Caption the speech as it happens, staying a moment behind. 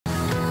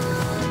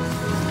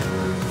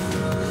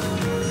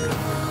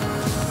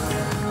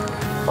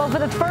Well,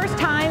 for the first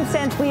time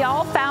since we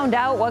all found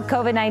out what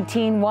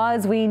COVID-19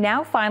 was, we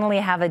now finally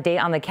have a date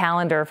on the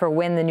calendar for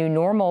when the new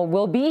normal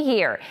will be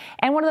here.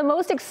 And one of the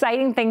most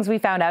exciting things we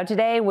found out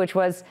today, which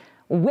was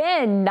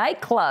when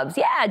nightclubs,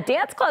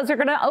 dance clubs are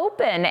going to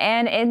open.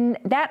 And in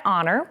that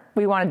honor,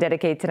 we want to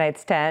dedicate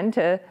tonight's 10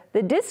 to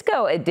the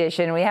disco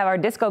edition. We have our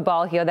disco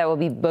ball here that we'll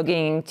be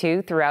boogieing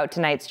to throughout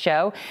tonight's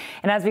show.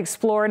 And as we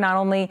explore not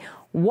only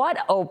what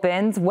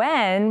opens,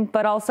 when,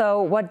 but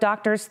also what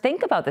doctors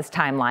think about this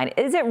timeline.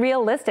 Is it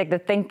realistic to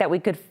think that we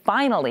could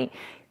finally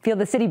feel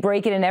the city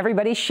breaking and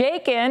everybody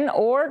shaking,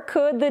 or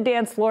could the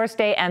dance floor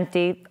stay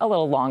empty a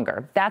little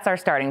longer? That's our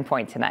starting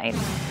point tonight.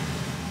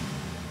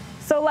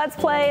 So let's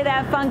play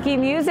that funky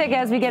music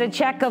as we get a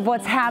check of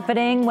what's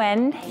happening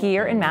when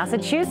here in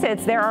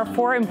Massachusetts. There are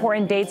 4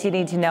 important dates you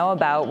need to know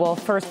about. We'll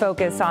first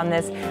focus on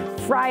this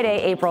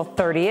Friday, April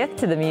 30th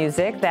to the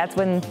music. That's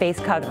when face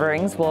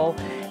coverings will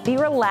be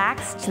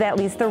relaxed, at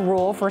least the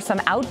rule for some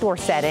outdoor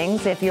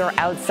settings. If you're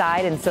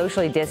outside and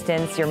socially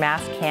distanced, your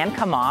mask can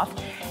come off.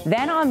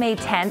 Then on May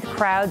 10th,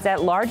 crowds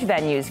at large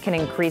venues can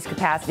increase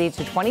capacity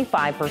to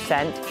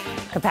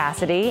 25%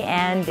 capacity,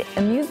 and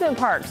amusement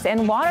parks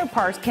and water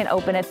parks can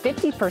open at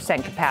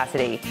 50%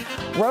 capacity.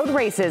 Road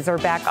races are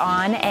back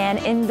on, and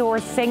indoor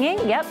singing,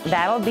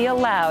 that'll be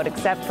allowed,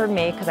 except for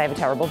me because I have a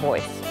terrible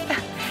voice.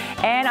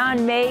 And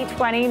on May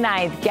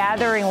 29th,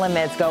 gathering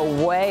limits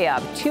go way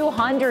up.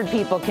 200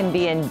 people can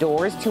be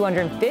indoors,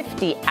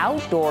 250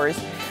 outdoors.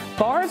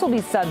 Bars will be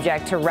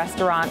subject to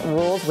restaurant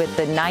rules with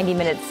the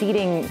 90-minute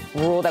seating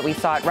rule that we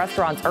saw at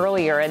restaurants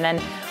earlier. And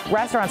then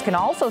restaurants can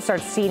also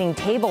start seating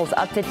tables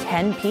up to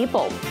 10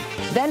 people.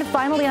 Then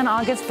finally on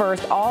August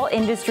 1st, all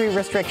industry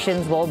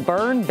restrictions will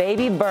burn,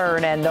 baby,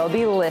 burn, and they'll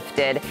be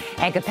lifted.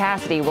 And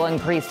capacity will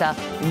increase to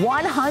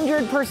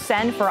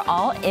 100% for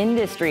all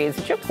industries,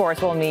 which of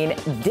course will mean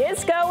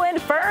Disco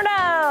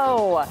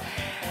Inferno.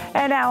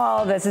 And now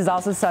all of this is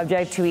also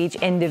subject to each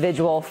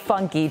individual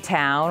funky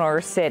town or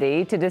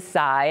city to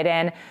decide.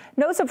 And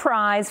no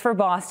surprise for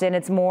Boston,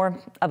 it's more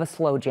of a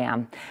slow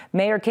jam.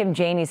 Mayor Kim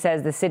Janey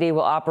says the city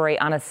will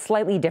operate on a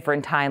slightly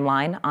different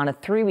timeline, on a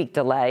 3-week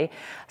delay.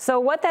 So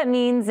what that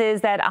means is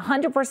that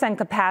 100%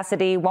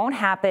 capacity won't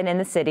happen in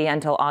the city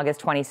until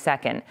August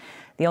 22nd.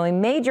 The only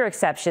major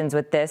exceptions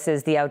with this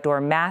is the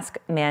outdoor mask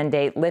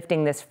mandate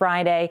lifting this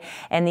Friday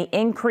and the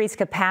increased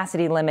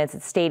capacity limits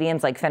at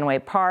stadiums like Fenway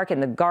Park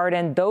and the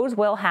Garden. Those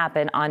will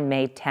happen on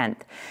May 10th.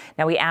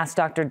 Now, we asked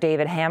Dr.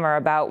 David Hammer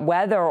about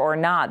whether or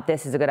not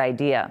this is a good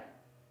idea.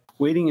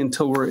 Waiting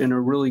until we're in a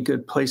really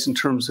good place in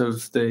terms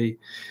of the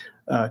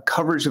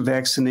coverage of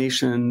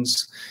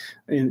vaccinations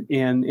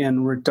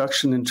and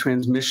reduction in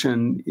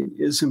transmission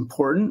is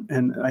important.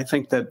 And I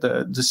think that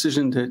the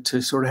decision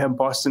to sort of have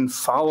Boston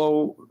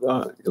follow,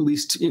 at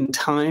least in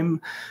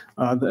time,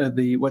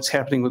 what's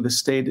happening with the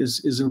state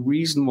is a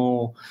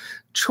reasonable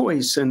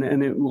choice. And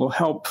it will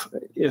help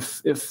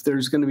if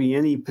there's going to be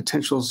any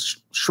potential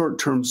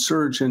short-term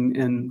surge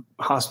in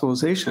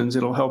hospitalizations,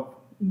 it'll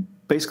help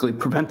basically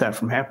prevent that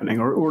from happening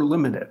or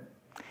limit it.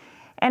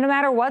 And no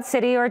matter what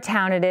city or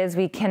town it is,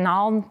 we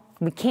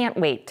can't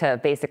wait to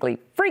basically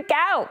freak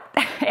out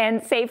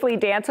and safely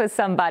dance with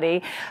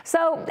somebody.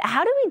 So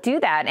how do we do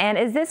that? And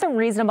is this a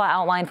reasonable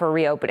outline for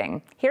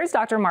reopening? Here's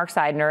Dr. Mark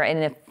Seidner,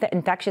 an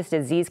infectious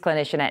disease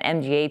clinician at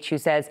MGH, who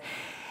says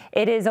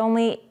it is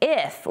only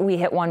if we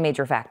hit one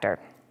major factor.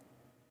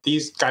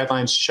 These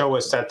guidelines show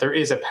us that there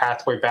is a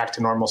pathway back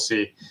to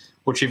normalcy,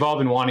 which we've all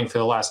been wanting for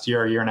the last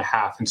year and a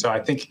half. And so I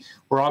think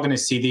we're all going to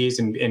see these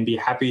and be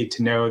happy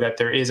to know that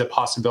there is a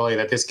possibility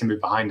that this can be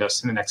behind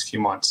us in the next few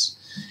months.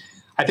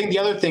 I think the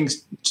other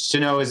things to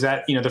know is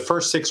that, the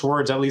first 6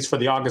 words, at least for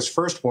the August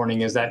 1st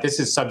warning, is that this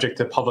is subject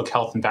to public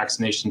health and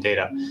vaccination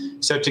data.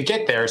 So to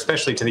get there,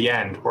 especially to the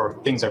end where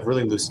things have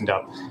really loosened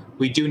up,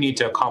 we do need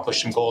to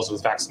accomplish some goals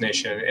with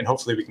vaccination, and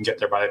hopefully we can get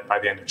there by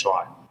the end of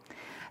July.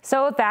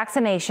 So if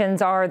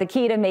vaccinations are the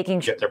key to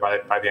making sure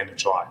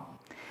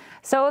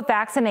So if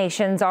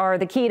vaccinations are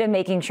the key to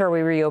making sure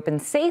we reopen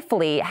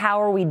safely,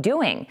 how are we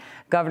doing?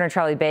 Governor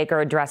Charlie Baker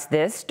addressed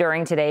this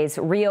during today's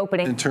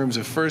reopening. In terms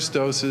of first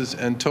doses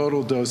and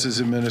total doses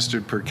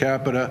administered per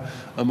capita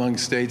among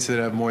states that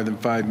have more than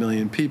 5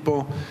 million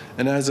people.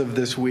 And as of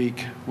this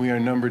week, we are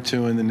number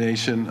 2 in the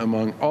nation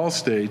among all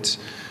states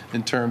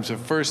in terms of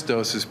first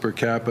doses per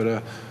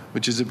capita,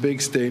 which is a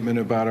big statement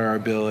about our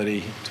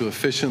ability to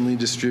efficiently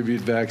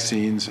distribute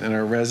vaccines and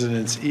our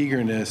residents'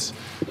 eagerness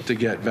to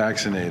get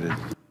vaccinated.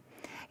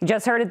 You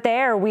just heard it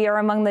there. We are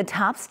among the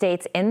top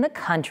states in the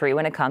country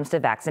when it comes to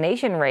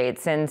vaccination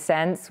rates. And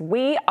since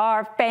we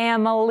are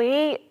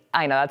family,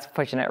 I know that's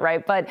pushing it,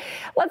 right? But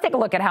let's take a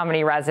look at how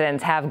many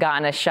residents have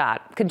gotten a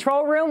shot.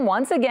 Control room,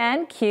 once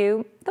again,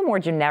 cue the more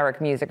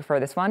generic music for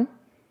this one.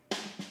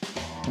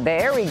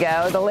 There we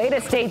go. The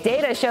latest state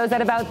data shows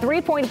that about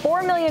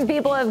 3.4 million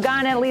people have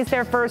gotten at least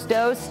their first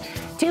dose.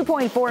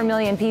 2.4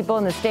 million people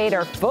in the state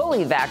are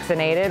fully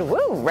vaccinated.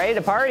 Woo, ready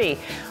to party.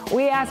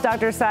 We asked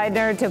Dr.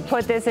 Seidner to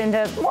put this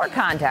into more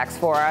context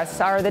for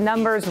us. Are the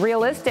numbers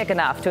realistic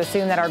enough to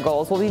assume that our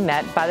goals will be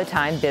met by the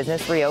time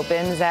business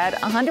reopens at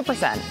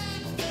 100%?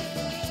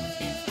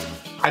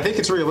 I think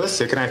it's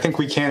realistic, and I think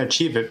we can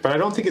achieve it, but I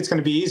don't think it's going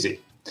to be easy.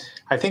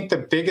 I think the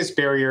biggest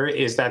barrier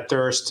is that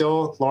there are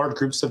still large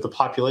groups of the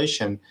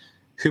population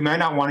who might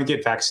not want to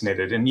get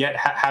vaccinated and yet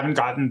haven't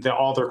gotten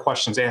all their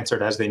questions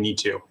answered as they need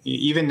to.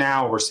 Even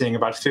now, we're seeing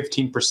about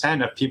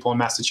 15% of people in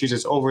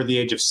Massachusetts over the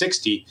age of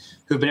 60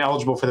 who've been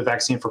eligible for the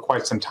vaccine for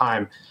quite some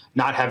time,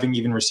 not having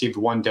even received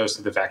one dose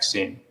of the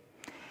vaccine.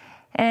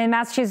 In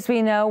Massachusetts,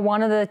 we know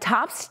one of the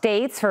top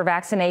states for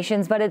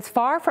vaccinations, but it's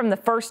far from the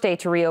first state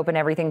to reopen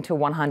everything to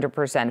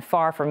 100%,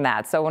 far from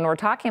that. So when we're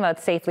talking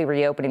about safely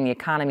reopening the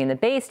economy in the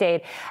Bay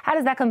State, how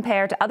does that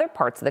compare to other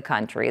parts of the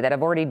country that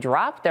have already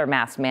dropped their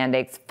mask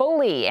mandates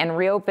fully and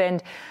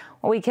reopened?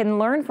 Well, we can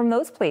learn from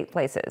those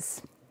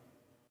places.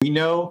 We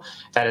know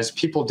that as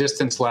people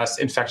distance less,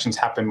 infections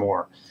happen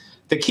more.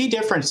 The key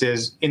difference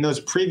is in those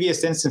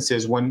previous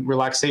instances when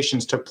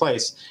relaxations took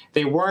place,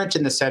 they weren't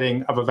in the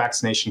setting of a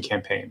vaccination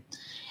campaign.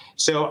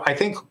 So I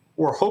think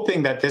we're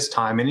hoping that this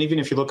time, and even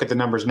if you look at the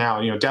numbers now,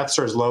 deaths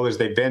are as low as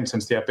they've been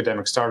since the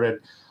epidemic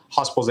started.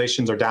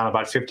 Hospitalizations are down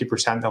about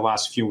 50% in the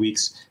last few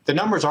weeks. The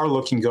numbers are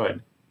looking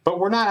good, but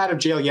we're not out of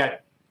jail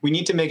yet. We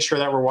need to make sure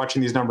that we're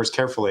watching these numbers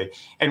carefully.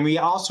 And we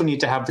also need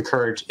to have the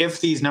courage, if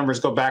these numbers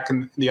go back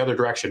in the other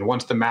direction,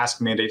 once the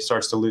mask mandate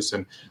starts to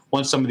loosen,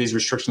 once some of these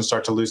restrictions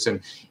start to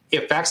loosen,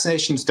 if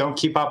vaccinations don't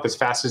keep up as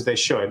fast as they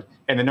should,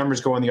 and the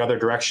numbers go in the other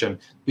direction,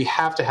 we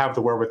have to have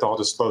the wherewithal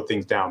to slow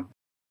things down.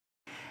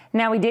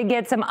 Now, we did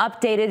get some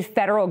updated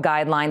federal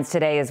guidelines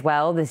today as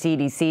well. The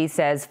CDC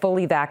says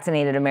fully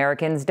vaccinated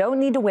Americans don't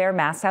need to wear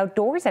masks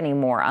outdoors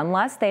anymore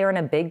unless they are in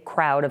a big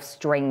crowd of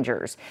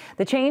strangers.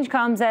 The change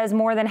comes as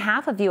more than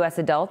half of U.S.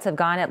 adults have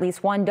gotten at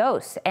least one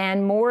dose,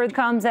 and more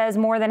comes as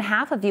more than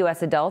half of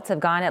U.S. adults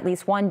have gotten at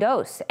least one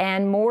dose,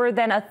 and more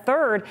than a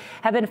third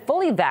have been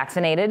fully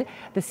vaccinated.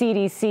 The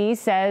CDC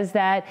says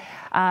that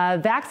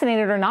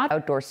vaccinated or not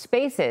outdoor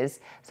spaces.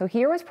 So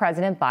here was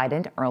President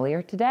Biden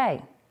earlier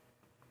today.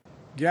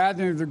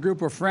 Gathering with a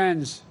group of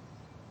friends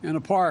in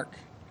a park,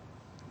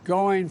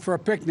 going for a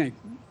picnic.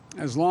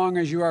 As long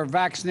as you are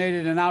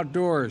vaccinated and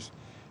outdoors,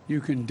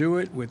 you can do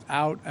it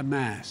without a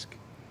mask.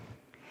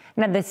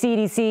 Now, the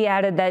CDC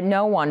added that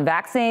no one,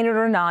 vaccinated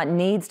or not,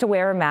 needs to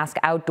wear a mask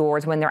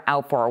outdoors when they're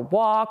out for a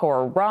walk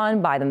or a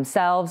run by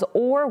themselves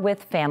or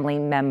with family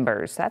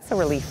members. That's a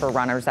relief for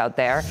runners out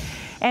there.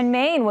 And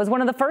Maine was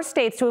one of the first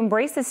states to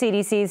embrace the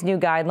CDC's new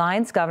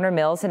guidelines. Governor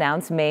Mills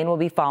announced Maine will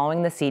be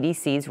following the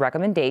CDC's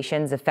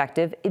recommendations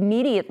effective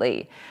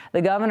immediately.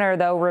 The governor,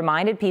 though,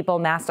 reminded people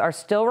masks are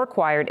still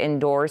required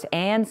indoors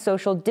and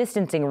social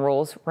distancing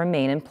rules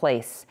remain in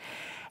place.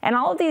 And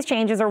all of these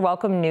changes are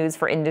welcome news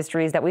for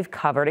industries that we've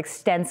covered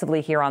extensively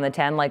here on the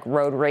 10, like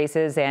road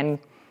races and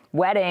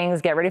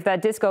weddings. Get ready for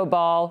that disco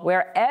ball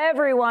where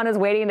everyone is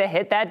waiting to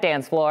hit that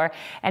dance floor.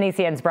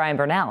 NECN's Brian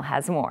Burnell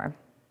has more.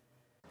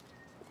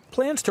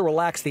 Plans to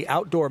relax the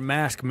outdoor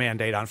mask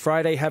mandate on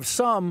Friday have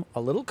some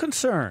a little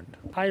concerned.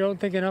 I don't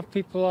think enough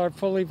people are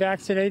fully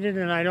vaccinated,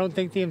 and I don't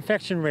think the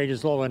infection rate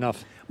is low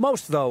enough.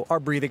 Most, though, are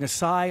breathing a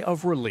sigh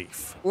of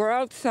relief. We're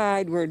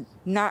outside, we're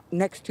not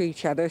next to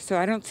each other, so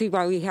I don't see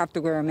why we have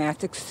to wear a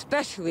mask,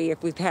 especially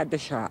if we've had the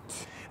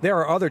shots. There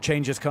are other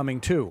changes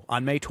coming, too.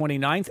 On May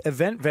 29th,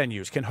 event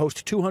venues can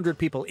host 200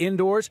 people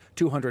indoors,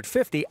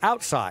 250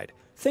 outside.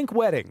 Think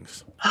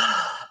weddings.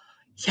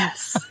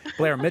 Yes.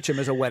 Blair Mitchum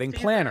is a wedding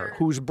planner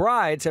whose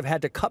brides have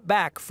had to cut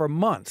back for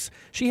months.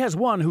 She has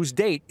one whose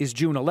date is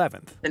June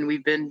 11th. And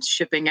we've been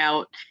shipping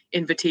out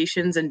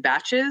invitations in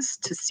batches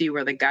to see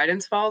where the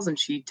guidance falls. And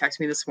she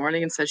texted me this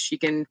morning and says she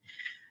can,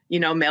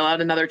 mail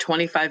out another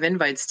 25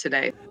 invites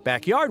today.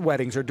 Backyard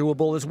weddings are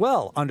doable as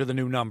well under the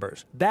new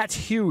numbers. That's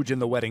huge in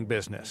the wedding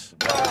business.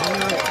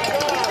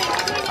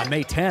 On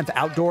May 10th,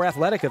 outdoor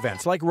athletic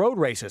events like road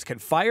races can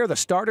fire the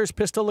starter's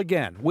pistol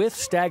again with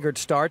staggered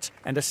starts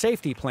and a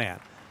safety plan.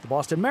 The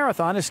Boston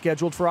Marathon is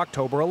scheduled for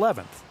October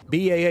 11th.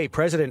 BAA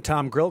President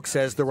Tom Grilk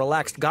says the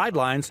relaxed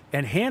guidelines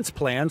enhance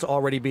plans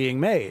already being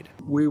made.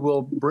 We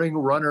will bring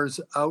runners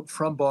out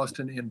from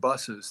Boston in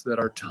buses that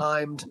are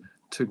timed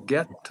to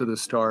get to the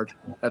start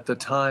at the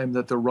time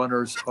that the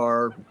runners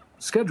are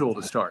scheduled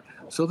to start.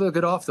 So they'll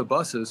get off the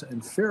buses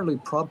and fairly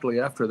promptly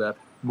after that,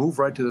 move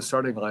right to the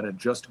starting line and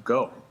just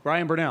go.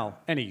 Brian Burnell,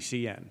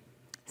 NECN.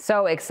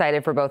 So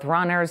excited for both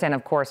runners and,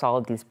 of course, all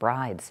of these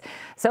brides.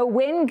 So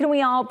when can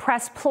we all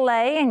press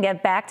play and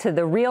get back to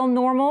the real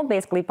normal,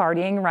 basically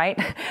partying, right?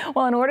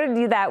 Well, in order to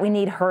do that, we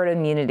need herd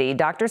immunity.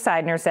 Dr.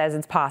 Seidner says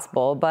it's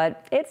possible,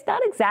 but it's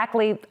not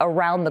exactly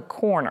around the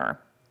corner.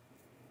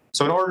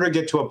 So in order to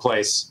get to a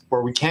place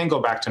where we can go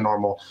back to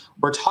normal,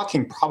 we're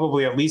talking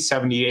probably at least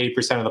 70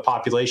 to 80% of the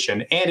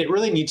population, and it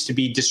really needs to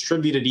be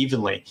distributed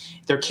evenly.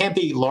 There can't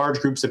be large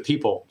groups of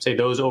people, say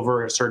those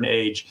over a certain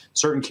age,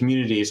 certain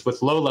communities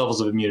with low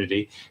levels of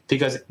immunity,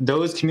 because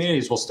those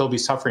communities will still be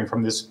suffering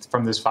from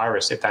this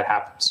virus if that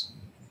happens.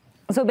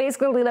 So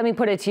basically, let me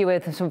put it to you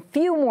with some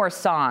few more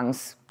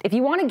songs. If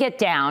you want to get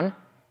down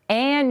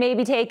and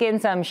maybe take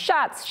in some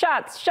shots,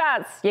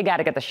 you got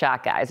to get the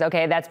shot, guys.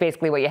 Okay, that's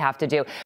basically what you have to do.